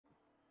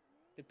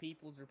the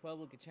People's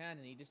Republic of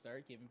China need to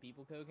start giving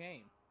people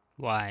cocaine.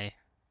 Why?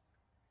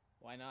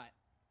 Why not?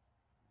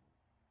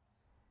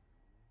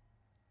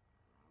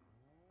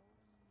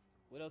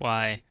 What else do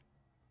Why? people?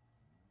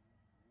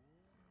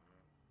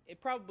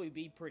 It'd probably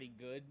be pretty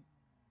good.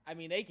 I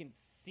mean, they can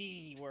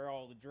see where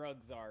all the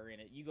drugs are in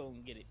it. You go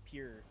and get it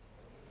pure.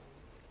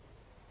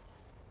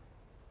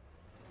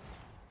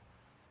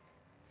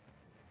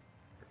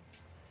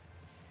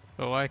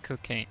 But why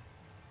cocaine?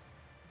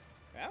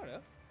 I don't know.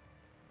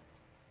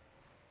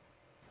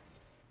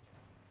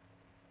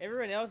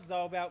 Everyone else is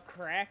all about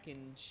crack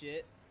and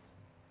shit.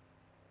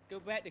 Go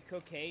back to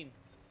cocaine.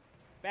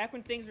 Back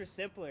when things were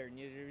simpler and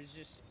there was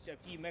just a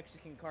few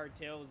Mexican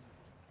cartels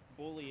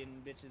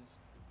bullying bitches.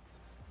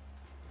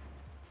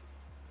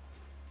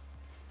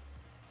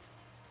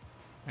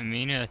 I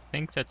mean, I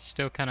think that's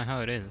still kind of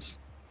how it is.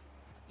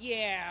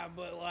 Yeah,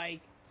 but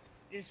like,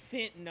 there's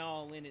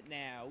fentanyl in it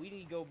now. We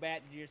need to go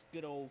back to just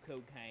good old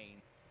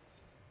cocaine.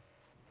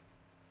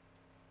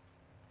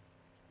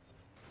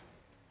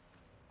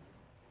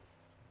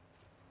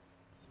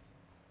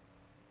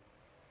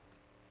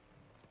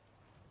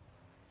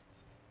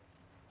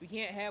 We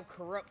can't have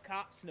corrupt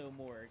cops no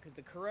more, because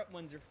the corrupt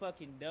ones are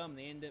fucking dumb.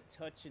 They end up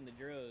touching the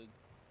drug.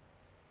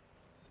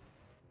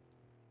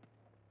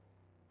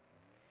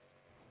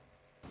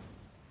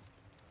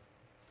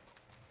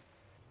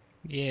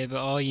 Yeah, but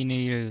all you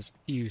need is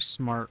a few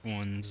smart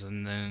ones,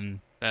 and then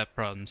that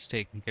problem's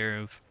taken care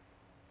of.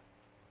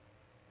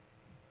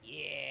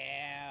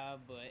 Yeah,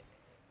 but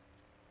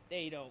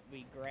they don't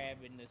be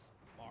grabbing the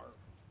smart.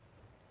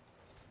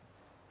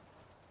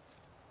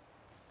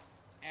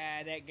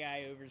 Ah, that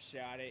guy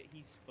overshot it.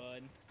 He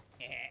spun.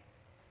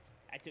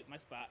 I took my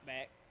spot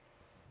back.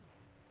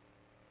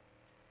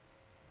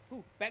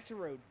 Ooh, back to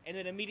road. And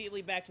then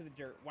immediately back to the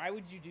dirt. Why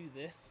would you do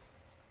this?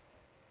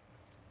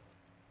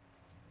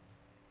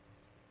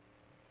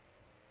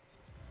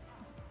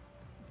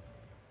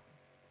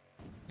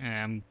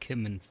 I'm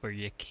coming for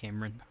you,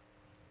 Cameron.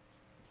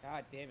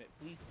 God damn it.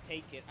 Please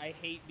take it. I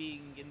hate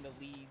being in the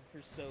lead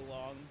for so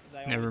long.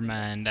 I Never always end up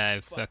mind,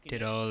 I've fucked fucking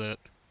it all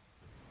up.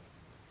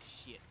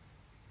 Shit.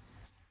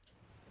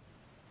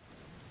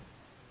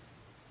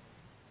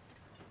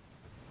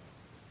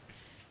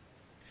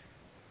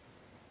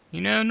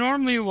 You know,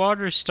 normally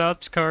water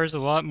stops cars a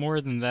lot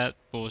more than that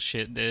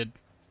bullshit did.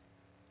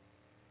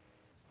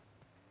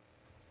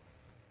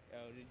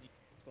 Oh, did you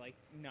just, like,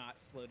 not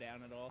slow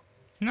down at all?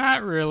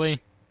 Not really.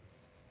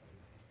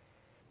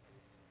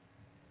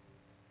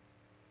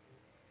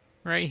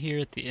 Right here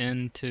at the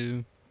end,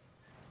 too.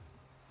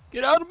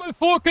 Get out of my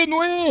fucking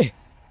way!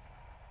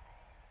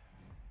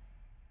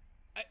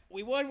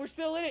 We won. We're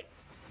still in it.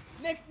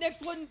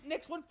 Next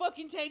one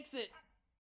fucking takes it.